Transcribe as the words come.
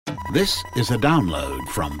This is a download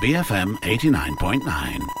from BFM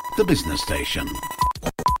 89.9, the business station.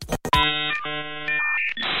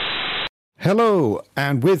 Hello,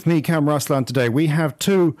 and with me, Cam Raslan, today we have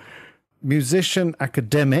two musician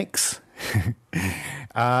academics.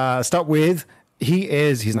 Start with,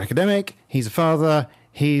 he's an academic, he's a father,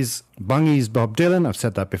 he's Bungy's Bob Dylan, I've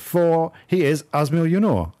said that before. He is Azmil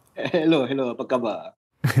Yunor. Hello, apa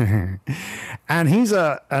khabar? And he's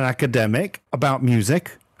an academic about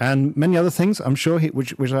music and many other things, I'm sure,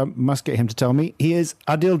 which I must get him to tell me. He is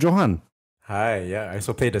Adil Johan. Hi, yeah, I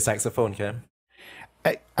also play the saxophone, Cam.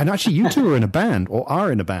 And actually, you two are in a band, or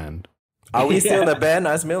are in a band. Are we still in a band,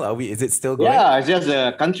 Azmil? Is it still going? Yeah, it's just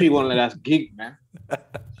a country won't let us gig, man.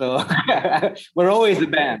 So we're always a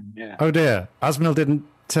band. Yeah. Oh dear, Azmil didn't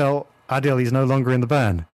tell Adil he's no longer in the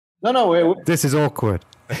band. No, This is awkward.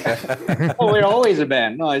 we're always a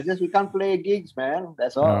band. No, it's just we can't play gigs, man.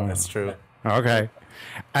 That's all. Oh, that's true. Okay.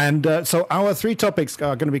 And so our three topics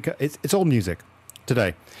are going to be, it's all music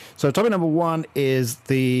today. So topic number one is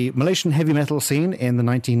the Malaysian heavy metal scene in the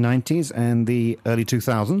 1990s and the early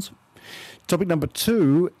 2000s. Topic number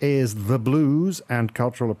two is the blues and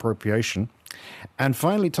cultural appropriation. And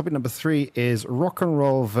finally, topic number three is rock and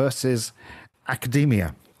roll versus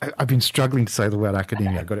academia. I've been struggling to say the word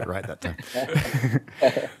academia. I got it right that time.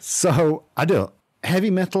 So, Adil, heavy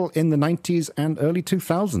metal in the 90s and early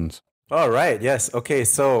 2000s. All right, yes. Okay,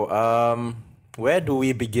 so where do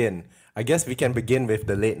we begin? I guess we can begin with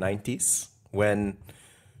the late 90s when,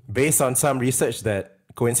 based on some research that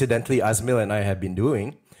coincidentally Azmil and I have been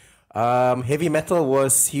doing, heavy metal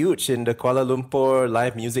was huge in the Kuala Lumpur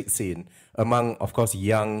live music scene among, of course,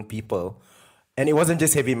 young people. And it wasn't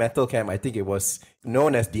just heavy metal, Cam. I think it was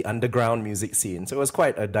known as the underground music scene. So it was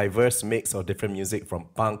quite a diverse mix of different music, from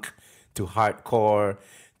punk to hardcore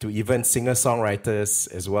to even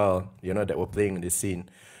singer-songwriters as well, that were playing in this scene.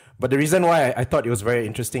 But the reason why I thought it was very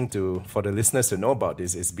interesting for the listeners to know about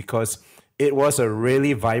this is because it was a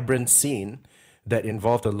really vibrant scene that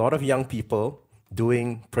involved a lot of young people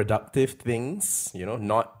doing productive things,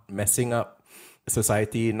 not messing up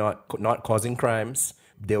society, not causing crimes.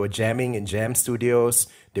 They were jamming in jam studios.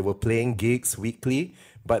 They were playing gigs weekly.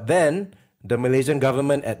 But then the Malaysian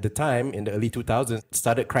government at the time, in the early 2000s,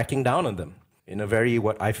 started cracking down on them in a very,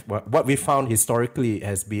 what we found historically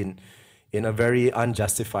has been in a very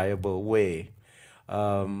unjustifiable way.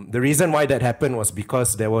 The reason why that happened was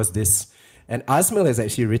because there was this, and Azmil has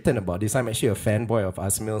actually written about this. I'm actually a fanboy of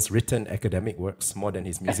Azmil's written academic works more than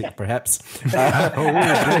his music, perhaps. No,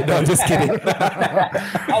 I'm just kidding.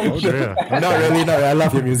 Not really. I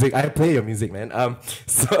love your music. I play your music, man.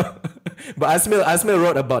 But Azmil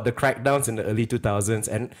wrote about the crackdowns in the early 2000s,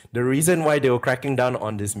 and the reason why they were cracking down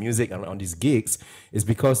on this music and on these gigs is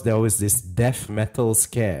because there was this death metal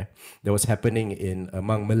scare that was happening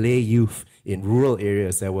among Malay youth in rural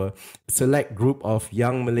areas. There were a select group of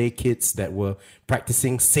young Malay kids that were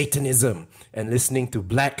practicing Satanism and listening to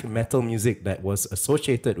black metal music that was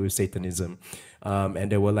associated with Satanism.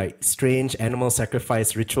 And there were like strange animal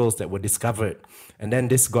sacrifice rituals that were discovered. And then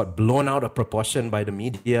this got blown out of proportion by the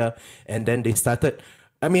media. And then they started...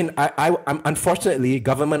 I'm unfortunately,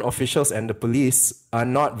 government officials and the police are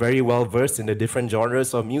not very well versed in the different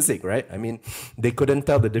genres of music, right? I mean, they couldn't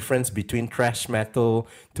tell the difference between thrash metal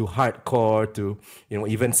to hardcore to,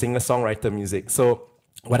 even singer-songwriter music. So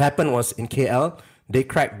what happened was in KL, they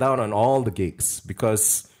cracked down on all the gigs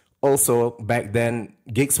because also back then,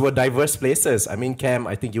 gigs were diverse places. I mean, Cam,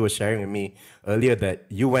 I think you were sharing with me earlier that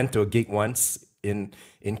you went to a gig once in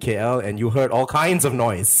KL and you heard all kinds of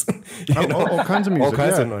noise. All kinds of music. All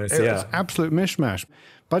kinds of noise, It was absolute mishmash.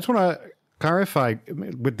 But I just want to clarify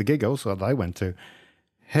with the gig also that I went to,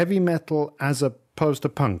 heavy metal as opposed to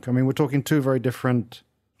punk. I mean, we're talking two very different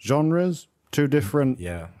genres, two different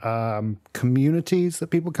communities that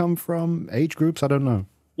people come from, age groups, I don't know.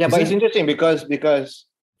 Yeah, but it's interesting because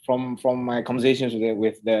from my conversations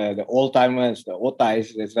with the old-timers, the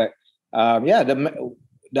old-ties, it's like,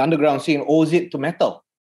 the underground scene owes it to metal.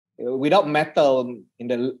 Without metal in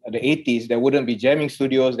the 80s, there wouldn't be jamming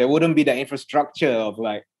studios. There wouldn't be the infrastructure of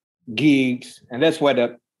like gigs, and that's where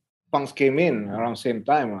the punks came in around the same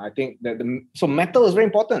time. I think that so metal is very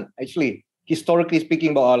important, actually. Historically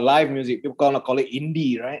speaking, about our live music, people call it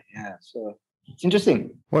indie, right? Yeah, so it's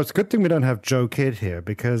interesting. Well, it's a good thing we don't have Joe Kidd here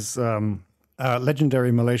because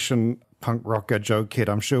legendary Malaysian punk rocker Joe Kidd,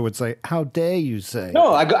 I'm sure, would say, "How dare you say?"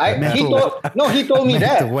 No, he told me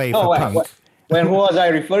that. The way for punk. When who was I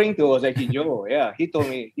referring to was actually Joe. Yeah, he told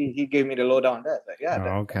me, he gave me the lowdown on that. Like,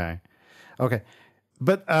 Okay.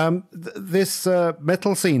 But this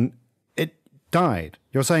metal scene, it died.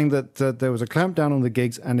 You're saying that there was a clampdown on the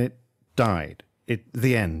gigs and it died.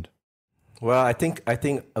 The end. Well, I think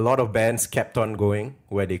a lot of bands kept on going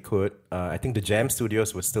where they could. I think the jam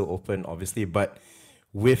studios were still open, obviously, but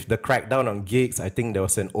with the crackdown on gigs, I think there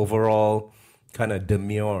was an overall kind of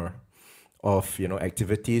demur of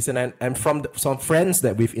activities, and from some friends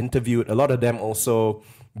that we've interviewed, a lot of them also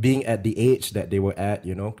being at the age that they were at,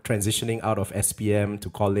 transitioning out of SPM to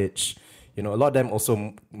college, a lot of them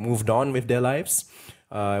also moved on with their lives,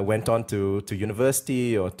 went on to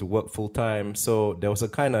university or to work full time. So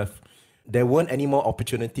there weren't any more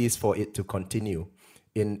opportunities for it to continue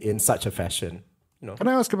in such a fashion. Can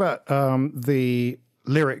I ask about the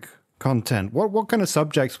lyric content? What kind of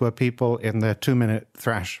subjects were people in their 2-minute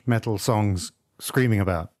thrash metal songs screaming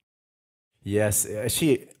about? Yes,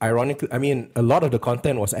 actually, ironically, I mean, a lot of the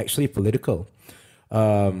content was actually political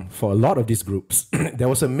for a lot of these groups. There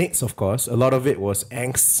was a mix, of course. A lot of it was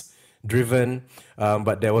angst-driven,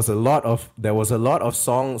 but there was a lot of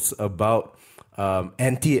songs about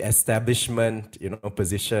anti-establishment,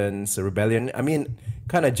 positions, rebellion. I mean,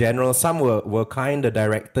 kind of general. Some were kind of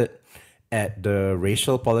directed at the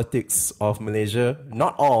racial politics of Malaysia.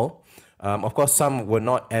 Not all. Of course, some were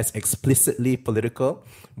not as explicitly political,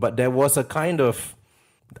 but there was a kind of,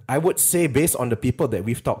 I would say, based on the people that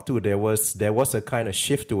we've talked to, there was a kind of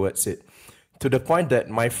shift towards it, to the point that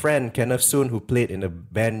my friend Kenneth Soon, who played in the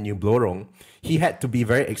band New Blorong, he had to be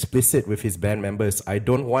very explicit with his band members. I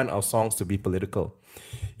don't want our songs to be political,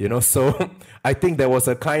 So I think there was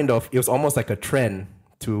it was almost like a trend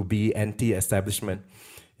to be anti-establishment.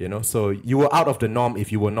 So you were out of the norm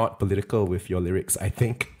if you were not political with your lyrics, I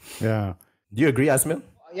think. Yeah. Do you agree, Asmil?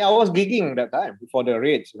 Yeah, I was gigging that time before the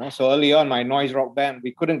raids. So early on, my noise rock band,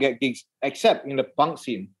 we couldn't get gigs except in the punk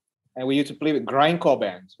scene. And we used to play with grindcore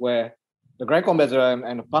bands, where the grindcore bands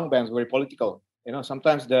and the punk bands were very political.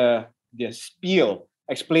 Sometimes the spiel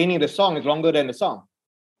explaining the song is longer than the song.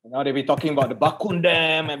 They'll be talking about the Bakun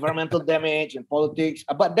Dam, environmental damage and politics.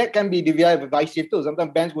 But that can be divisive too.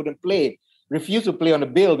 Sometimes bands wouldn't refuse to play on the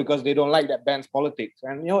bill because they don't like that band's politics.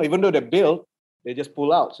 And, even though they bill, they just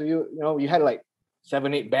pull out. So, you had like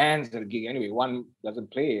 7-8 bands at a gig anyway. One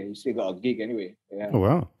doesn't play, you still got a gig anyway. Yeah. Oh,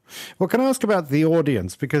 wow. Well, can I ask about the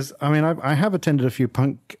audience? Because, I mean, I have attended a few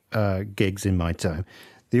punk gigs in my time.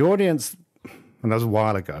 The audience, and that was a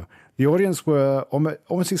while ago, the audience were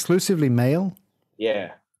almost exclusively male.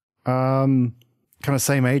 Yeah. Kind of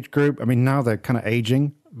same age group. I mean, now they're kind of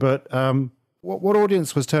aging. But what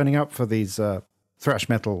audience was turning up for these thrash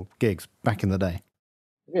metal gigs back in the day?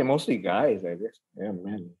 Yeah, mostly guys, I guess. Yeah,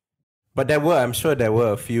 man. But I'm sure there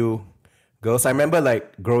were a few girls. I remember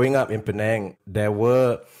like growing up in Penang, there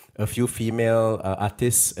were a few female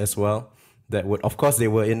artists as well that of course they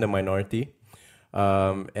were in the minority.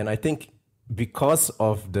 And I think because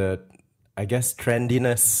of the, I guess,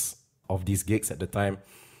 trendiness of these gigs at the time,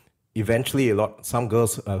 eventually some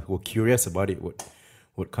girls who were curious about it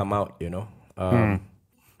would come out,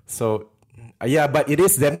 So yeah, but it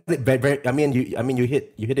is definitely very.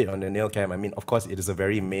 You hit it on the nail, Cam. I mean, of course, it is a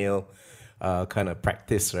very male kind of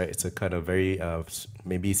practice, right? It's a kind of very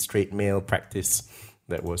maybe straight male practice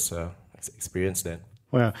that was experienced then.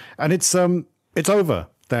 Well, and it's over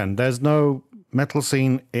then. There's no metal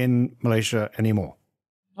scene in Malaysia anymore.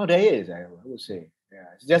 Oh, there is. I would say. Yeah,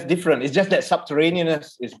 it's just different. It's just that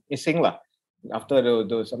subterraneousness is missing lah. After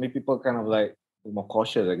those, some people kind of like more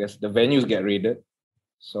cautious. I guess the venues get raided.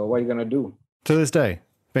 So what are you gonna do? To this day,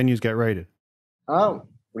 venues get raided.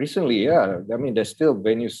 Recently, yeah. I mean, there's still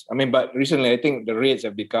venues. I mean, but recently, I think the raids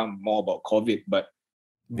have become more about COVID. But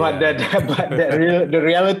the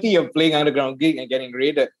reality of playing underground gig and getting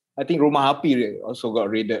raided, I think Rumah Api also got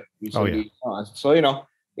raided recently. Oh, yeah. So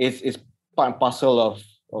it's part and parcel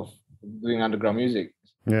of doing underground music.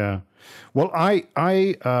 Yeah. Well,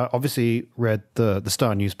 I obviously read the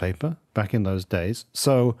Star newspaper back in those days,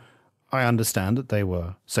 so I understand that they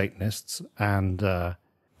were Satanists and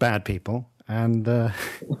bad people. And Can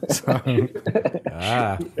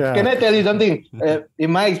I tell you something?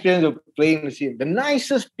 In my experience of playing the scene, the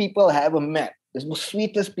nicest people I ever met, the most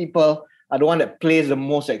sweetest people, are the one that plays the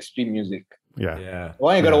most extreme music. Yeah. The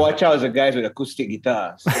one you got to watch out is the guys with acoustic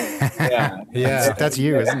guitars. Yeah. That's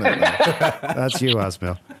you, isn't it? That's you,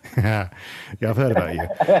 Asmil. Yeah, I've heard about you.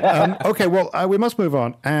 Okay, well, we must move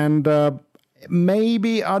on. And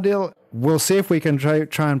maybe, Adil, we'll see if we can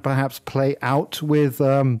try and perhaps play out with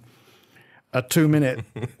a 2-minute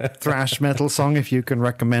thrash metal song, if you can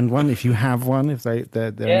recommend one, if you have one, if there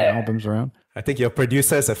are albums around. I think your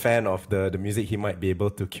producer is a fan of the music. He might be able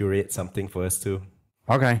to curate something for us too.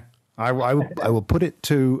 Okay. I will put it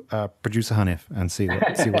to producer Hanif and see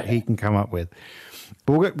what he can come up with.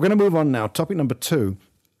 But we're going to move on now. Topic number 2,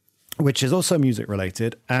 which is also music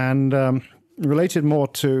related. And related more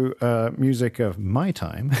to music of my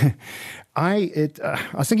time, I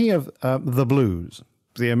was thinking of the blues,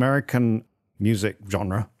 the American music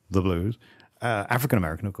genre, the blues, African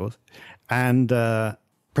American, of course, and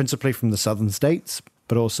principally from the southern states,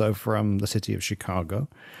 but also from the city of Chicago,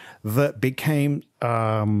 that became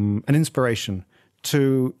an inspiration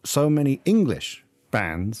to so many English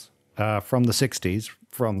bands from the 60s,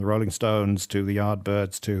 from the Rolling Stones to the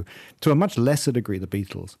Yardbirds to a much lesser degree the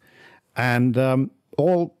Beatles. And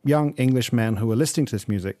all young English men who were listening to this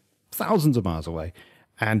music thousands of miles away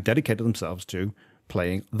and dedicated themselves to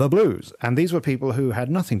playing the blues. And these were people who had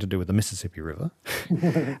nothing to do with the Mississippi River.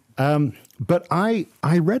 But I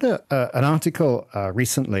read an article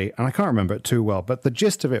recently, and I can't remember it too well, but the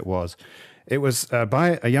gist of it was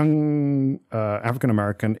by a young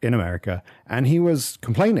African-American in America, and he was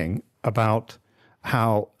complaining about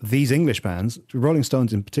how these English bands, Rolling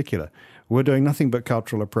Stones in particular, were doing nothing but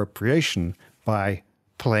cultural appropriation by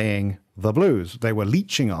playing the blues. They were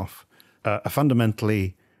leeching off a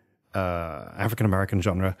fundamentally African-American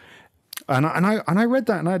genre. And I read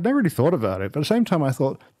that, and I'd never really thought about it. But at the same time, I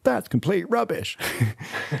thought, that's complete rubbish.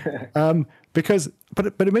 But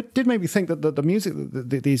it did make me think that the music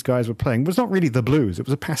that these guys were playing was not really the blues. It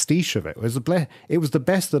was a pastiche of it. It was the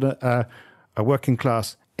best that a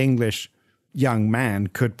working-class English young man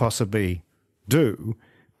could possibly do.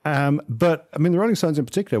 But, I mean, the Rolling Stones in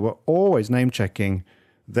particular were always name-checking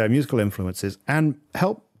their musical influences and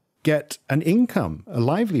help get an income, a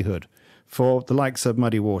livelihood for the likes of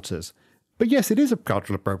Muddy Waters. But yes, it is a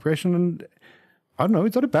cultural appropriation, and I don't know,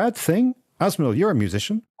 is that a bad thing? Asmil, you're a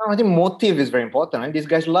musician. I think motive is very important. And these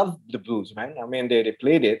guys love the blues, man. I mean, they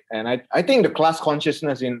played it. And I think the class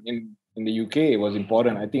consciousness in the UK was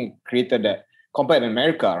important. I think created that compared to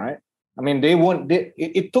America, right? I mean,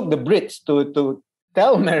 it took the Brits to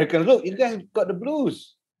tell Americans, look, you guys got the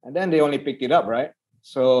blues. And then they only picked it up, right?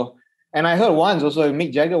 So, and I heard once also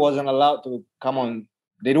Mick Jagger wasn't allowed to come on.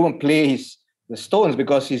 They don't play the Stones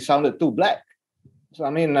because he sounded too black. So, I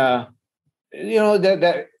mean, that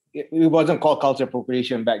it wasn't called culture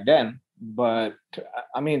appropriation back then. But,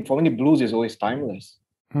 I mean, for me, blues is always timeless.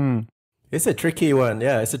 It's a tricky one.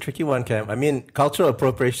 Yeah, it's a tricky one, Cam. I mean, cultural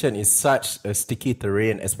appropriation is such a sticky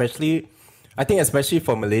terrain, especially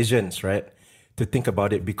for Malaysians, right? To think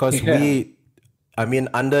about it, because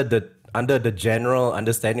under the general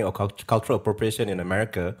understanding of cultural appropriation in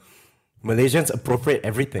America, Malaysians appropriate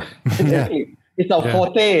everything. It's our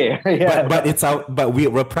forte. But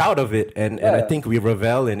we're proud of it, and I think we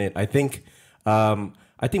revel in it. I think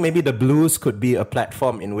maybe the blues could be a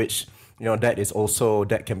platform in which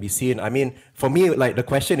that can be seen. I mean, for me, like, the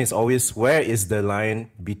question is always, where is the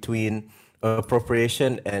line between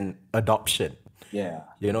appropriation and adoption? Yeah.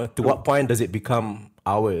 To what point does it become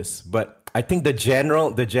ours? But I think the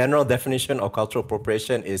general definition of cultural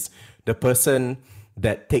appropriation is the person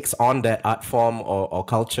that takes on that art form or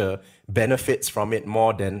culture benefits from it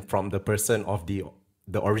more than from the person of the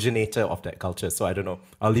originator of that culture. So I don't know.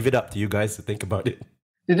 I'll leave it up to you guys to think about it.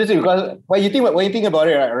 Interesting, because when you think about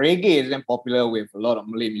it, right, reggae is popular with a lot of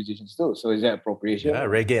Malay musicians too. So is that appropriation? Yeah,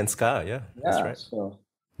 reggae and ska. That's right. So.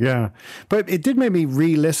 Yeah, but it did make me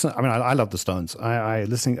re-listen. I mean, I love the Stones. So I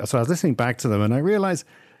was listening back to them, and I realized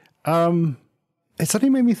it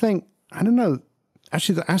suddenly made me think, I don't know,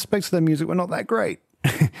 actually the aspects of their music were not that great.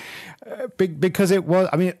 Because it was,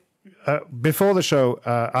 I mean, before the show,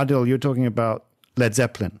 Adil, you were talking about Led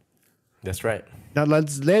Zeppelin. That's right. Now,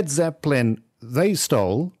 Led Zeppelin, they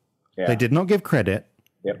stole. Yeah. They did not give credit.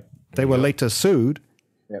 Yep. They were later sued.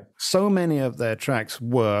 Yep. So many of their tracks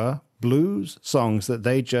were blues songs that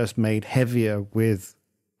they just made heavier with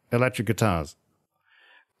electric guitars.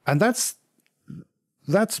 And that's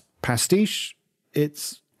pastiche.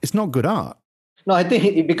 It's not good art. No, I think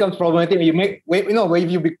it becomes problematic. If you make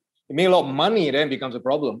a lot of money, then it becomes a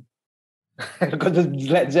problem. Because the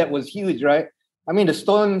Led Zepp was huge, right? I mean, the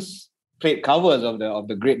Stones played covers of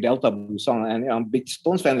the great Delta Blues song, and I'm big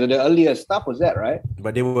Stones fans. The earlier stuff was that, right?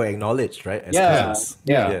 But they were acknowledged, right? As fans.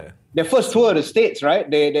 Yeah. Their first tour of the States, right?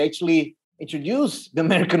 They actually introduced the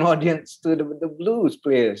American audience to the blues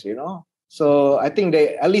players, So I think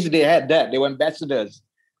they had that. They were ambassadors.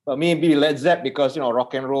 But maybe Led Zepp, because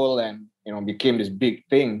rock and roll and became this big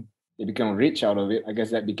thing. They became rich out of it. I guess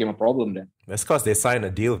that became a problem then. That's because they signed a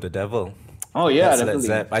deal with the devil. Oh yeah, that's Led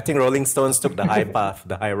Zepp. I think Rolling Stones took the high path,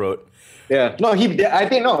 the high road. Yeah,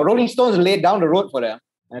 Rolling Stones laid down the road for them.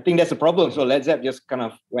 I think that's a problem. So Led Zepp just kind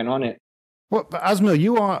of went on it. Well, Asmil,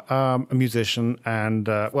 you are a musician, and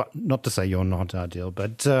not to say you're not, Adil,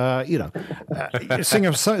 but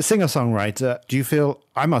singer-songwriter. Do you feel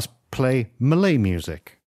I must play Malay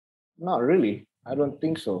music? Not really. I don't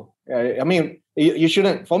think so. I mean, you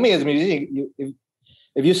shouldn't. For me as a musician,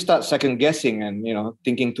 if you start second guessing and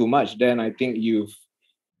thinking too much, then I think you've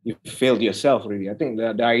failed yourself. Really, I think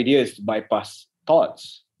the idea is to bypass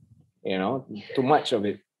thoughts. Too much of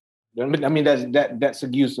it. I mean, that's a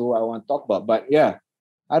use of what I want to talk about. But yeah,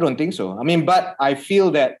 I don't think so. I mean, but I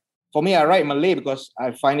feel that for me, I write Malay because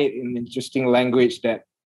I find it an interesting language that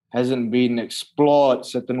hasn't been explored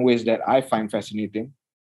certain ways that I find fascinating.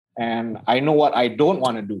 And I know what I don't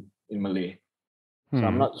want to do in Malay. So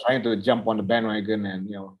I'm not trying to jump on the bandwagon and,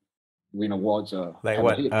 win awards. Or like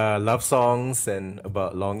what? Love songs and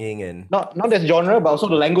about longing and... Not that genre, but also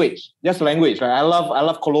the language. Just the language, right? I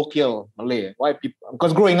love colloquial Malay. Why people...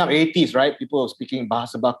 Because growing up 80s, right? People were speaking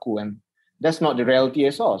Bahasa Baku and that's not the reality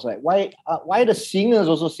at all. It's like, why are the singers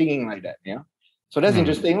also singing like that? Yeah. So that's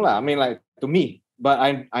interesting. I mean, like, to me.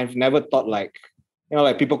 But I've never thought like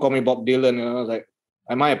people call me Bob Dylan, like,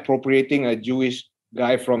 am I appropriating a Jewish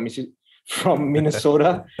guy from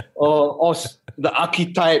Minnesota or the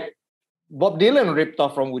archetype Bob Dylan ripped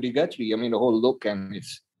off from Woody Guthrie? I mean, the whole look and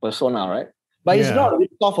his persona, right? But it's not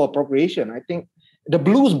ripped off for appropriation. I think the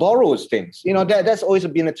blues borrows things. That's always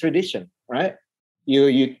been a tradition, right?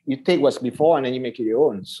 You take what's before and then you make it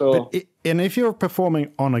your own. So, and if you're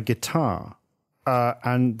performing on a guitar,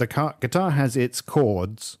 and the guitar has its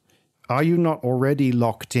chords, are you not already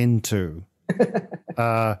locked into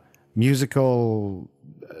musical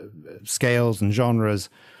scales and genres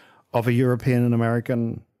of a European and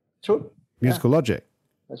American musical logic?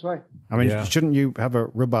 That's right. I mean, shouldn't you have a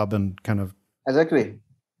rhubarb and kind of... Exactly.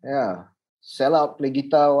 Yeah. Sell out, play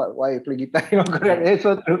guitar. Why play guitar? It's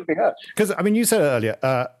so true. Because, I mean, you said earlier,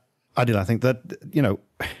 Adil, I think that,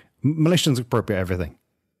 Malaysians appropriate everything.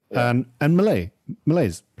 Yeah. And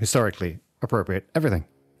Malays historically appropriate everything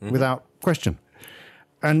without question.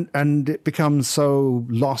 And it becomes so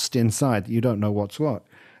lost inside that you don't know what's what.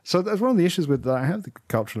 So that's one of the issues with I have the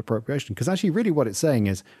cultural appropriation, because actually really what it's saying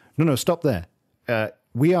is, no, stop there.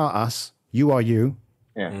 We are us, you are you.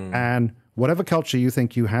 Yeah. And whatever culture you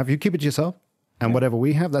think you have, you keep it to yourself. And whatever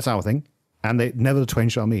we have, that's our thing. And never the twain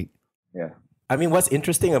shall meet. Yeah. I mean, what's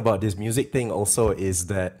interesting about this music thing also is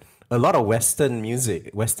that a lot of Western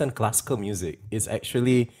music, Western classical music, is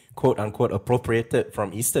actually, quote unquote, appropriated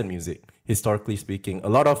from Eastern music, historically speaking. A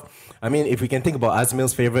lot of, I mean, if we can think about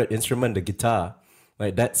Azmil's favorite instrument, the guitar,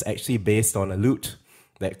 like that's actually based on a lute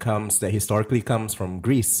that historically comes from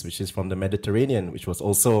Greece, which is from the Mediterranean, which was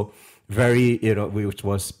also very, which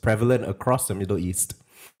was prevalent across the Middle East.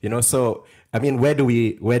 So, I mean, where do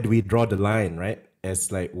we draw the line, right?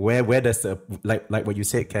 As like where does the like what you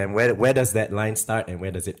said, Cam, where does that line start and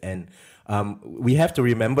where does it end? We have to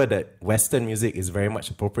remember that Western music is very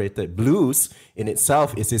much appropriated. Blues in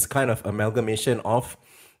itself is this kind of amalgamation of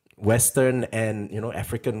Western and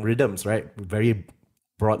African rhythms, right? Very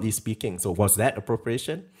broadly speaking. So was that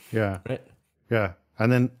appropriation? Yeah. Right. Yeah.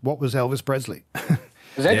 And then what was Elvis Presley?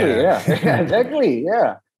 Exactly. Yeah. Exactly.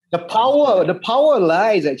 Yeah. The power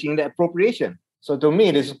lies actually in the appropriation. So to me,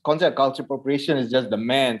 this concept of cultural appropriation is just the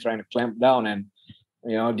man trying to clamp down and,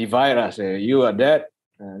 divide us. You are that.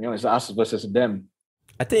 It's us versus them.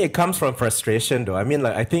 I think it comes from frustration, though. I mean,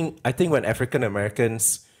 like I think when African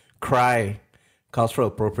Americans cry cultural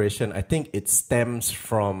appropriation, I think it stems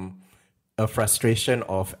from a frustration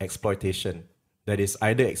of exploitation that is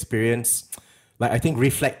either experienced, like I think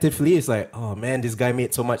reflectively, it's like, oh man, this guy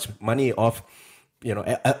made so much money off.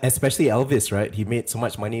 Especially Elvis, right? He made so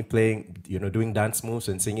much money playing, doing dance moves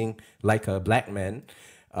and singing like a black man.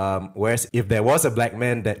 Whereas if there was a black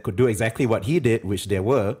man that could do exactly what he did, which there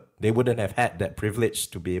were, they wouldn't have had that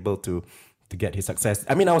privilege to be able to get his success.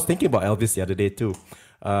 I mean, I was thinking about Elvis the other day too.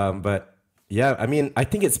 But yeah, I mean, I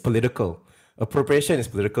think it's political. Appropriation is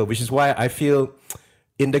political, which is why I feel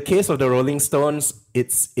in the case of the Rolling Stones,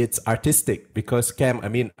 it's artistic because Cam, I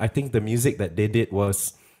mean, I think the music that they did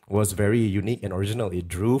was very unique and original. It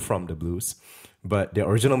drew from the blues, but the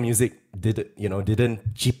original music didn't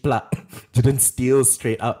steal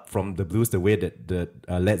straight up from the blues the way that the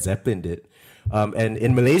Led Zeppelin did. And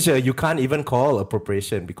in Malaysia, you can't even call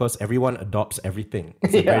appropriation because everyone adopts everything.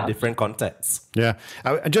 It's a very different context. Yeah.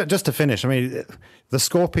 Just to finish, I mean, the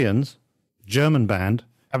Scorpions, German band,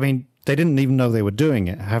 I mean, they didn't even know they were doing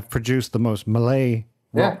it, have produced the most Malay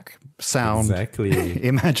rock sound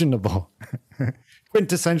imaginable.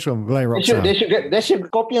 Quintessential Malay rock sound.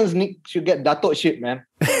 Scorpions should get Datuk shit, man.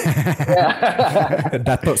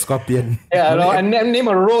 Datuk Scorpion. Yeah, and name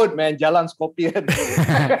a road, man. Jalan Scorpion.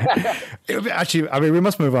 Actually, I mean, we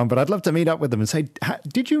must move on, but I'd love to meet up with them and say,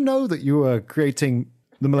 did you know that you were creating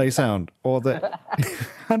the Malay sound? Or that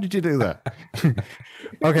How did you do that?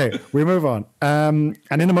 Okay, we move on. And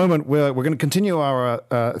in a moment, we're going to continue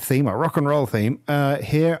our theme, our rock and roll theme,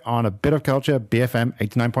 here on A Bit of Culture, BFM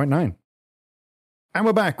 89.9. And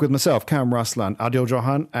we're back with myself, Cam Raslan, Adil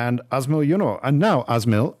Johan, and Azmil Yunor. And now,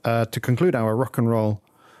 Azmil, to conclude our rock and roll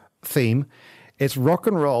theme, it's rock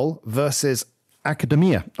and roll versus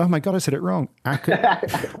academia. Oh my God, I said it wrong. I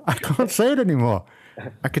can't say it anymore.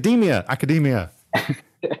 Academia.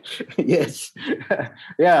 Yes.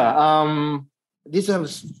 Yeah. These are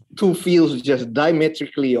two fields just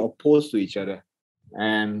diametrically opposed to each other.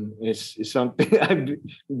 And it's something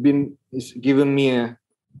it's given me a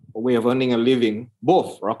way of earning a living,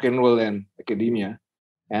 both rock and roll and academia.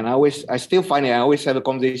 And I still find it, I always have a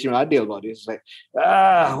conversation with Adil about this. It's like,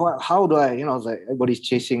 how do I, it's like everybody's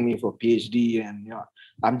chasing me for PhD and,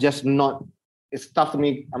 I'm just not, it's tough to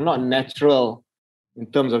me. I'm not natural in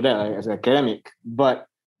terms of that as an academic, but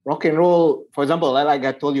rock and roll, for example, like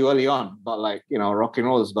I told you early on, about rock and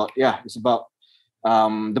roll is about, it's about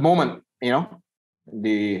the moment,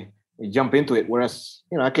 you jump into it. Whereas,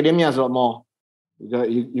 academia is a lot more,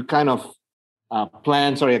 you kind of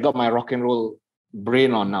plan, sorry, I got my rock and roll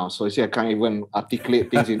brain on now. So you see, I can't even articulate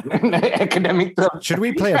things in academic terms. Should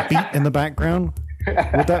we play a beat in the background?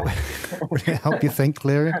 Would it help you think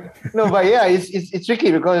clearer? No, but yeah, it's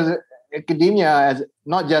tricky because academia, as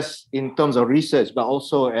not just in terms of research, but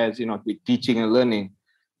also as with teaching and learning,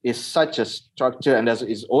 is such a structure and has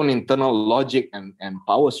its own internal logic and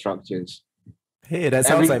power structures. Hey, that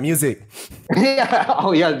sounds like music. Yeah,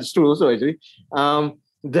 oh yeah, it's true also actually.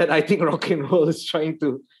 That I think rock and roll is trying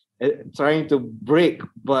to break,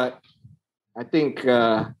 but I think it's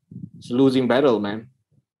a losing battle, man,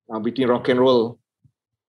 between rock and roll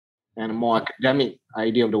and a more academic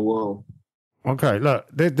idea of the world. Okay, look,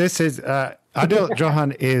 this is Adil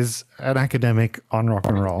Johan is an academic on rock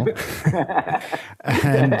and roll,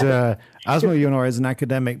 and Azmil Yunor is an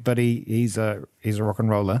academic, but he's a rock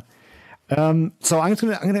and roller. So I'm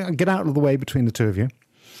gonna get out of the way between the two of you,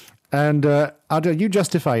 and Adil, you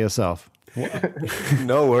justify yourself.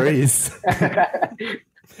 No worries.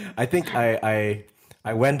 I think I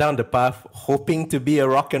went down the path hoping to be a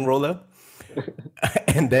rock and roller,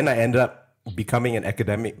 and then I ended up becoming an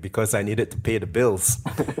academic because I needed to pay the bills.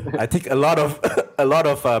 I think a lot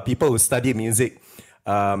of people who study music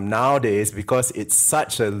nowadays, because it's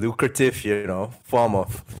such a lucrative form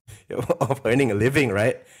of earning a living,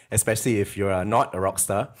 right? Especially if you're not a rock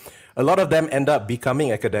star. A lot of them end up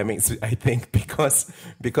becoming academics, I think, because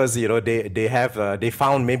they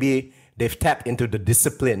found maybe they've tapped into the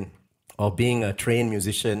discipline of being a trained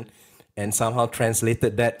musician and somehow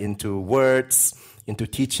translated that into words, into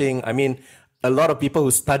teaching. I mean, a lot of people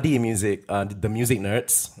who study music, the music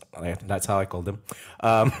nerds, that's how I call them,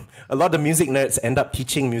 a lot of the music nerds end up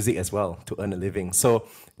teaching music as well to earn a living. So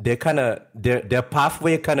their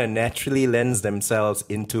pathway kind of naturally lends themselves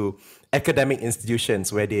into academic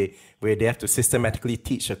institutions where they have to systematically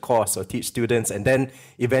teach a course or teach students, and then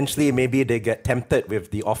eventually maybe they get tempted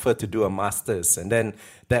with the offer to do a master's, and then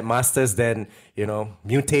that master's then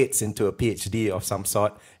mutates into a PhD of some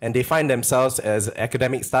sort, and they find themselves as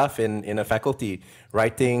academic staff in a faculty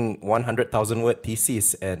writing 100,000 word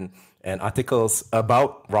theses and articles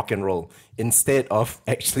about rock and roll instead of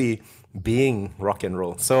actually being rock and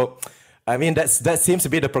roll. So I mean, that seems to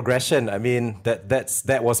be the progression. I mean,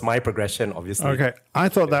 that was my progression, obviously. Okay, I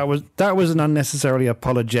thought that was an unnecessarily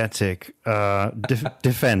apologetic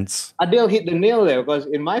defense. Adil hit the nail there, because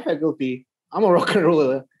in my faculty, I'm a rock and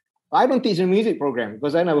roller. I don't teach a music program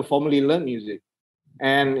because I never formally learned music,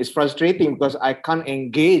 and it's frustrating because I can't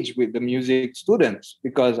engage with the music students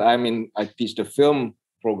because I teach the film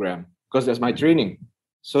program because that's my training.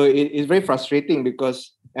 So it's very frustrating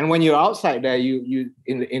because. And when you're outside there, you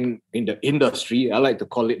in the industry, I like to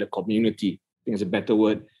call it the community. I think it's a better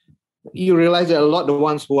word. You realize that a lot of the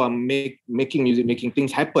ones who are making music, making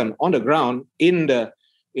things happen on the ground in the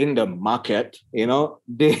market,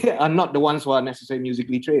 they are not the ones who are necessarily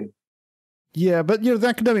musically trained. Yeah, but the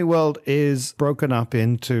academic world is broken up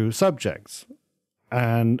into subjects,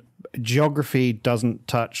 and geography doesn't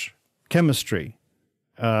touch chemistry.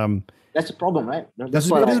 That's a problem, right? It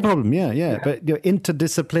is a problem, yeah. But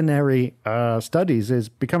interdisciplinary studies is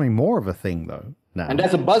becoming more of a thing, though, now. And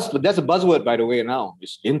that's a buzzword, by the way, now.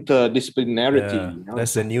 It's interdisciplinarity. Yeah,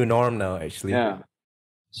 that's the new norm now, actually. Yeah.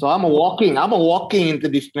 So I'm a walking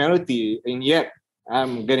interdisciplinarity, and yet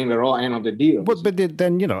I'm getting the raw end of the deal. But then,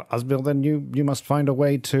 Azmil, then you must find a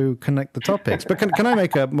way to connect the topics. But can I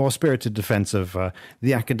make a more spirited defense of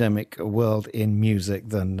the academic world in music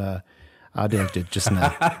than Adil did just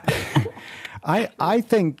now? I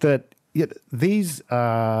think that these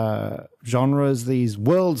genres, these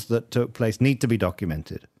worlds that took place need to be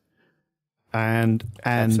documented. And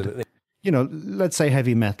Absolutely. Let's say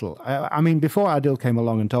heavy metal. I mean, before Adil came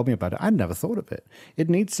along and told me about it, I'd never thought of it. It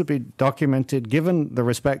needs to be documented, given the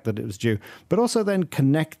respect that it was due, but also then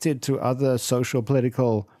connected to other social,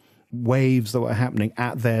 political waves that were happening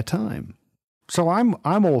at their time. So I'm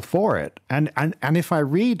all for it. And if I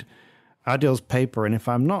read Adil's paper, and if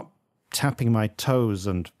I'm not tapping my toes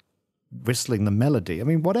and whistling the melody, I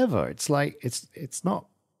mean, whatever. It's like it's not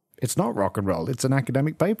rock and roll. It's an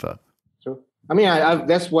academic paper. So I mean,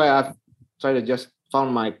 that's why I've tried to just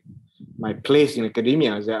found my place in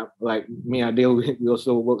academia. Is that like me and Adil, we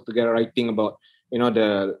also work together writing about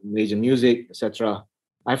the Malaysian music, etc.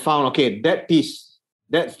 I found that piece,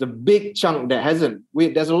 that's the big chunk that hasn't.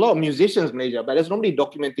 There's a lot of musicians in Malaysia, but there's nobody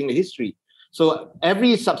documenting the history. So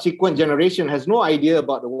every subsequent generation has no idea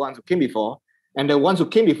about the ones who came before, and the ones who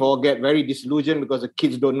came before get very disillusioned because the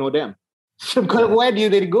kids don't know them. So where do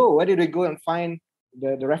they go? Where do they go and find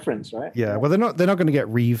the reference, right? Yeah, well, they're not going to get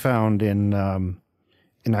refound in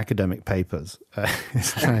academic papers.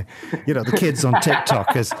 It's like, the kids on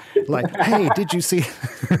TikTok is like, hey, did you see?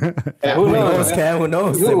 Who knows? Who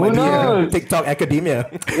knows? Who There might be a knows? TikTok academia.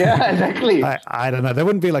 Yeah, exactly. I don't know. There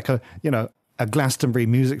wouldn't be like a Glastonbury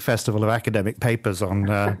Music Festival of academic papers on.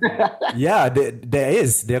 Yeah, there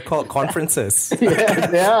is. They're called conferences.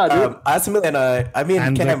 Yeah, dude. Asmil and I mean,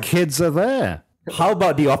 and the Cam, kids are there. how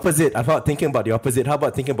about the opposite? I thought thinking about the opposite. How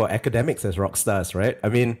about thinking about academics as rock stars, right? I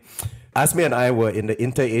mean, Asmi and I were in the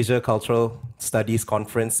Inter-Asia Cultural Studies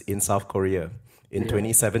Conference in South Korea in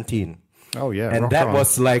 2017. Oh yeah, And rock that on.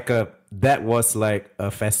 was like a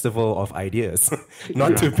festival of ideas,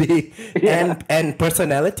 not to be and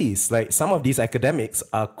personalities. Like some of these academics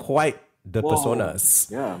are quite the personas.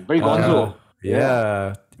 Yeah, very gonzo.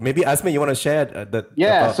 Yeah. Maybe Asmi, you want to share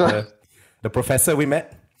the professor we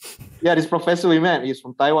met? Yeah, this professor we met, he's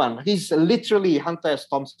from Taiwan. He's literally Hunter S.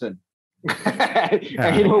 Thompson.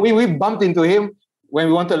 And we bumped into him when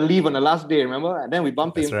we wanted to leave on the last day, remember? And then we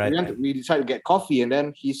bumped That's him. right. We decided to get coffee, and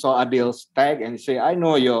then he saw Adil's tag and he said, I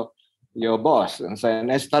know your boss. And so and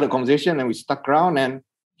let's start a conversation, and we stuck around, and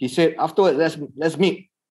he said, afterwards, let's meet.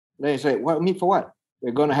 Then he said, what, meet for what?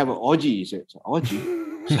 We're gonna have an orgy, he said. So, orgy?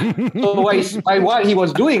 So what he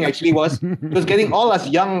was doing actually was he was getting all us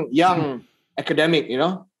young academic,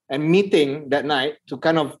 and meeting that night to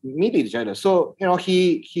kind of meet each other. So,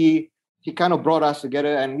 he kind of brought us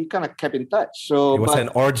together, and we kind of kept in touch. So It was an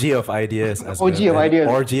orgy of ideas. Asmi. Orgy of An ideas.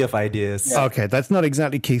 Orgy of ideas. Yeah. Okay, that's not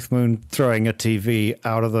exactly Keith Moon throwing a TV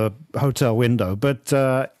out of the hotel window, but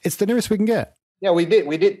it's the nearest we can get. Yeah, we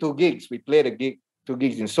did 2 gigs. We played 2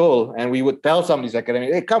 gigs in Seoul, and we would tell some of these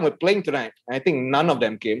academics, hey, come, we're playing tonight. And I think none of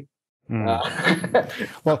them came.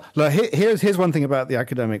 Well, look, here's one thing about the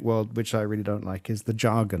academic world which I really don't like is the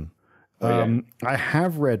jargon. I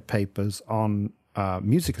have read papers on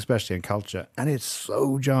music, especially in culture, and it's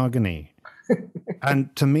so jargony.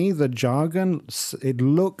 And to me, the jargon, it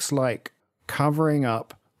looks like covering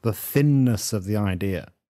up the thinness of the idea.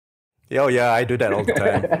 Oh yeah, I do that all the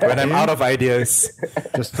time. When I'm out of ideas,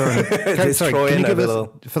 Just throwing. Just throw can in you a give us,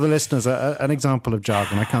 little- for the listeners, an example of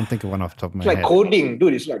jargon? I can't think of one off the top of my It's like head. coding,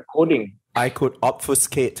 dude. It's like coding. I could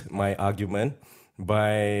obfuscate my argument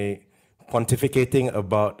by pontificating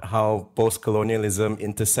about how post-colonialism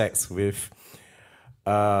intersects with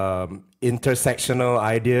intersectional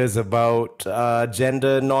ideas about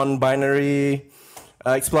gender non-binary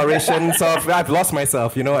explorations of. I've lost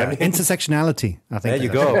myself. You know what I mean? Intersectionality, I think. There you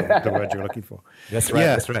that's go. the word you're looking for. That's right.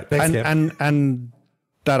 That's right. Thanks, Kev. and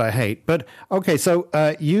that I hate. But okay, so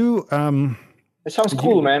you It sounds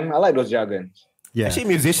cool, man. I like those jargons. yeah. Actually,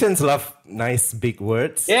 musicians love nice big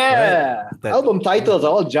words. Yeah. right? That- Album titles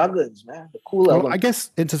are all jargons, man. The cool Well, album. I guess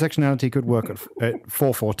intersectionality could work at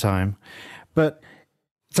 4/4 time. But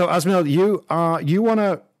so Asmil, you want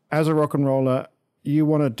to, as a rock and roller, you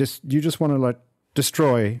just want to like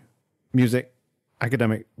destroy music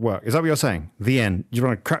academic work. Is that what you're saying? The end. You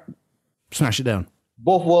want to smash it down.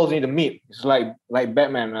 Both worlds need to meet. It's like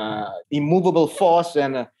Batman, immovable force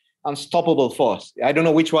and unstoppable force. I don't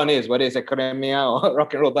know which one is, whether it's academia or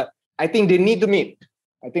rock and roll, but I think they need to meet.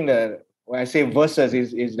 I think that when I say versus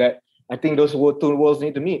is that I think those 2 worlds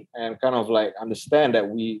need to meet and kind of like understand that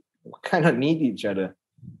we kind of need each other,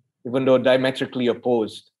 even though diametrically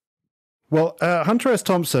opposed. Well, Hunter S.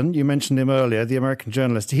 Thompson, you mentioned him earlier, the American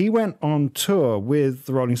journalist. He went on tour with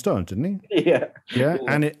the Rolling Stones, didn't he? Yeah. Yeah,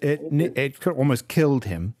 and it almost killed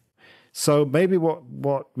him. So maybe what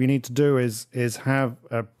we need to do is have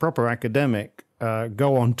a proper academic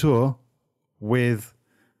go on tour with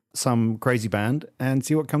some crazy band and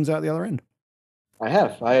see what comes out the other end. I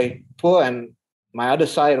have. I tour, and my other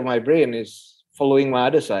side of my brain is following my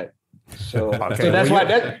other side. So, Okay, so that's well,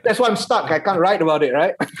 why that's why I'm stuck. I can't write about it,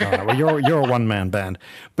 right? All right, well, you're a one-man band,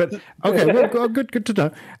 but okay, well, good to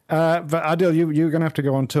know. But Adil, you're going to have to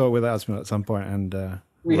go on tour with Asmil at some point, and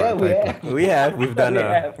We write have. paper. We've done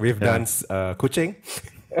We have. Kuching.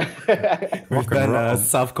 We've Rock and done roll.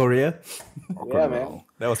 South Korea. Yeah, man.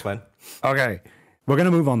 That was fun. Okay, we're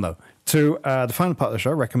going to move on though to the final part of the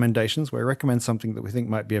show, recommendations. Where we recommend something that we think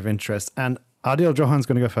might be of interest, and Adil Johan's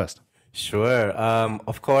going to go first. Sure.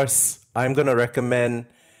 Of course, I'm going to recommend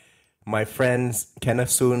my friends Kenneth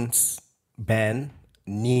Soon's band,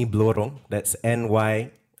 Ni Blorong. That's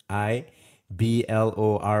NYIBLORONG.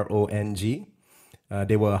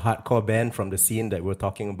 They were a hardcore band from the scene that we're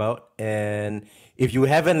talking about. And if you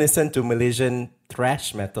haven't listened to Malaysian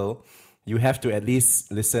thrash metal, you have to at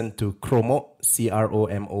least listen to Kromok,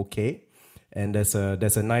 CROMOK. And there's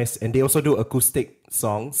a nice, and they also do acoustic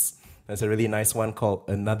songs. There's a really nice one called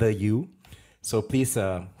Another You. So please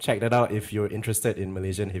check that out if you're interested in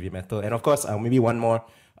Malaysian heavy metal. And of course, maybe one more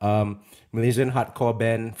Malaysian hardcore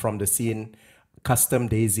band from the scene, Custom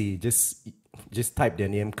Daisy. Just type their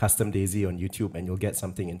name, Custom Daisy, on YouTube, and you'll get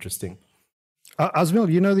something interesting.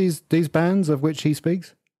 Asmil, you know these bands of which he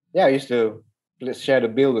speaks? Yeah, I used to share the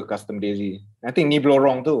bill with Custom Daisy. I think Ni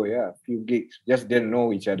Blorong too. Yeah, a few gigs. Just didn't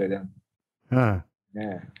know each other then. Ah.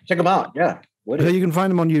 Yeah, check them out. Yeah, So you can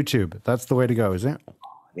find them on YouTube. That's the way to go, is it?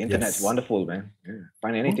 the internet's Yes. wonderful, man. Yeah,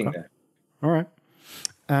 find anything Okay. there. All right.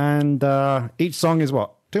 And each song is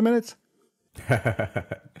what? 2 minutes?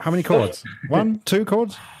 How many chords? 1, 2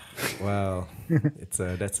 chords? Wow.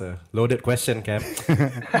 That's a loaded question, Cam.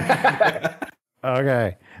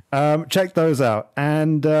 Okay. Check those out.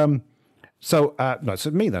 And so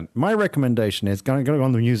me then. My recommendation is going to go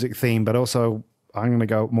on the music theme, but also I'm going to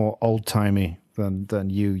go more old-timey than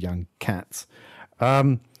you young cats.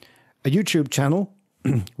 A YouTube channel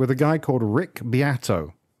with a guy called Rick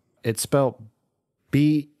Beato. It's spelled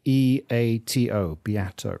Beato,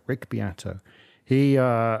 Beato, Rick Beato.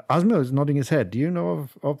 Asmil is nodding his head. Do you know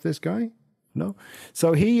of this guy? No.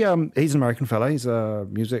 So he's an American fella. He's a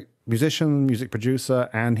musician, music producer,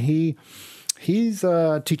 and he's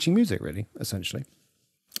teaching music, really, essentially.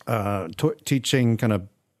 Teaching kind of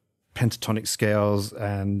pentatonic scales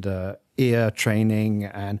and ear training,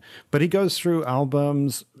 but he goes through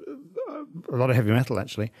albums, a lot of heavy metal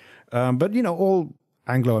actually, but all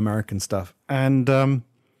Anglo-American stuff, and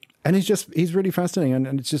he's really fascinating,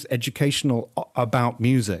 and it's just educational about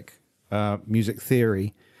music, music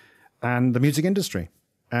theory, and the music industry.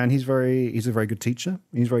 And he's a very good teacher.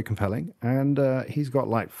 He's very compelling, and he's got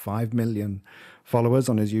like 5 million followers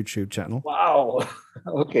on his YouTube channel. Wow.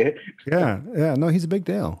 Okay. Yeah. No, he's a big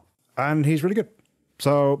deal, and he's really good.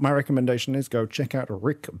 So my recommendation is go check out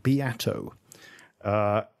Rick Beato.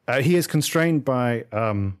 He is constrained by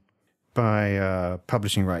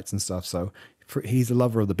publishing rights and stuff. So he's a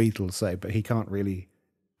lover of the Beatles, say, but he can't really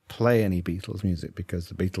play any Beatles music because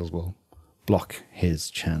the Beatles will block his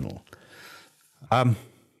channel.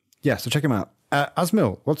 So check him out.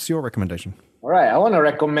 Asmil, what's your recommendation? All right. I want to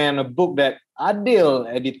recommend a book that Adil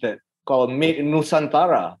edited called Made in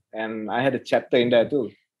Nusantara, and I had a chapter in there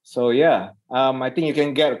too. So yeah, I think you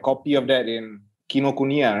can get a copy of that in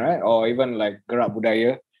Kinokuniya, right? Or even like Gerak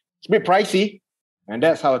Budaya. It's a bit pricey, and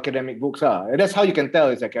that's how academic books are. That's how you can tell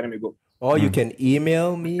it's academic book. Or you can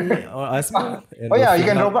email me or ask me. Oh yeah, you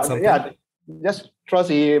can drop out. Yeah, just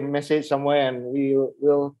trust a message somewhere,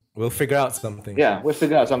 and We'll figure out something. we'll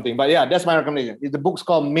figure out something. But yeah, that's my recommendation. The book's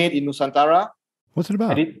called Made in Nusantara. What's it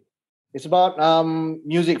about? And it's about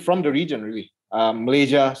music from the region, really.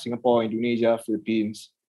 Malaysia, Singapore, Indonesia, Philippines,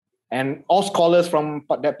 and all scholars from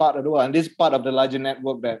that part of the world. And this is part of the larger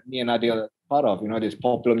network that me and Adil are part of, this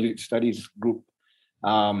popular music studies group.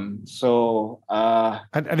 And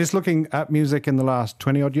it's looking at music in the last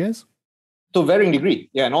 20 odd years? To a varying degree,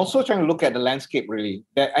 yeah, and also trying to look at the landscape, really.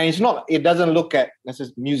 And it doesn't look at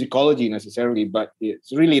musicology necessarily, but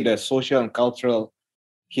it's really the social and cultural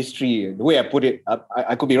history. The way I put it,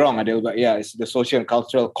 I could be wrong, Adil, but yeah, it's the social and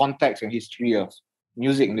cultural context and history of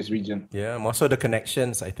music in this region. Yeah, also the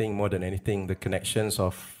connections, I think, more than anything, the connections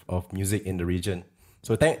of music in the region.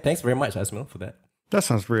 So thanks very much, Asmil, for that. That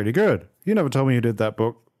sounds really good. You never told me you did that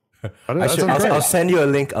book. I'll send you a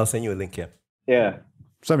link. Yeah.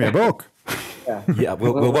 Send me a book. Yeah,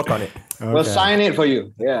 we'll work on it. Okay. We'll sign it for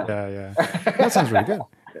you. Yeah. Yeah. That sounds really good.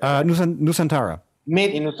 Nusantara.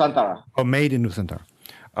 Made in Nusantara. Oh, made in Nusantara.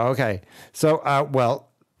 Okay. So,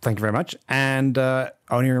 thank you very much. And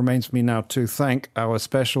only remains for me now to thank our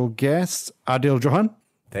special guest, Adil Johan.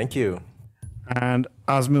 Thank you. And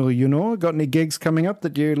Asmil Yunor. Got any gigs coming up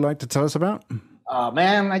that you'd like to tell us about?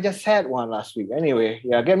 Man, I just had one last week. Anyway,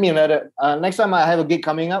 yeah, get me another. Next time I have a gig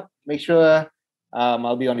coming up, make sure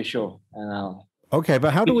I'll be on the show. And Okay,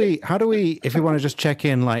 but how do we, if we want to just check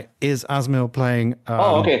in, like, is Asmil playing?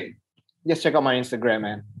 okay. Just check out my Instagram,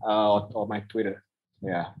 man, or my Twitter.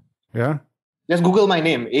 Yeah. Yeah? Just Google my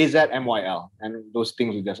name, AZMYL, and those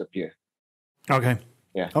things will just appear. Okay.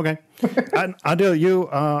 Yeah. Okay. And Adil, you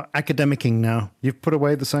are academicing now. You've put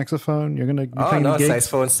away the saxophone. You're going to be playing no, gigs?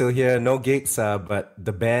 saxophone's still here. No gigs, but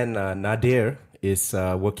the band Nadir is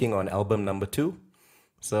working on album number 2.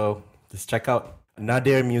 So just check out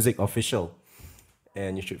Nadir Music Official,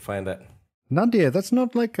 and you should find that. Nadir, that's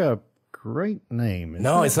not like a great name.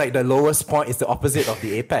 No, it's like the lowest point. It's the opposite of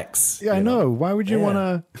the apex. Yeah, I know. Why would you want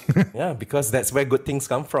to? Yeah, because that's where good things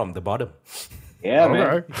come from, the bottom. Yeah, man.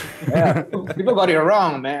 Okay. Yeah. People got it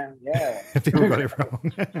wrong, man. Yeah. People got it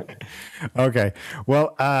wrong. Okay.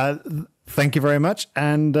 Well, thank you very much.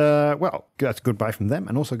 And, well, that's goodbye from them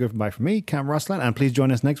and also goodbye from me, Cam Ruslan. And please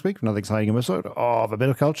join us next week for another exciting episode of A Bit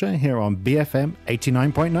of Culture here on BFM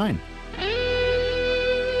 89.9.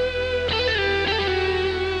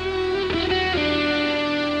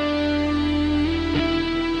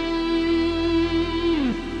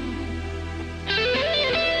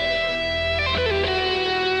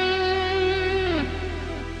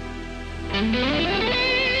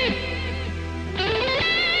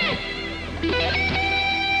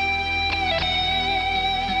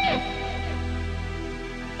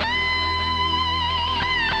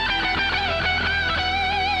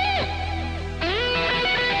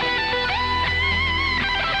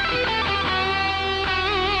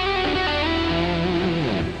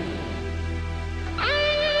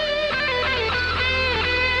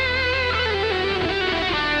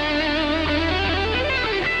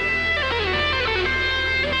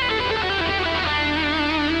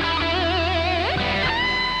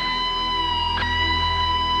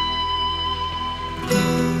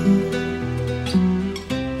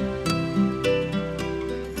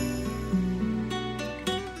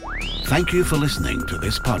 Thank you for listening to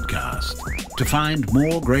this podcast. To find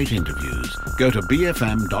more great interviews, go to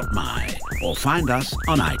bfm.my or find us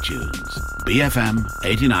on iTunes. BFM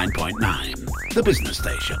 89.9, the business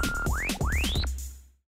station.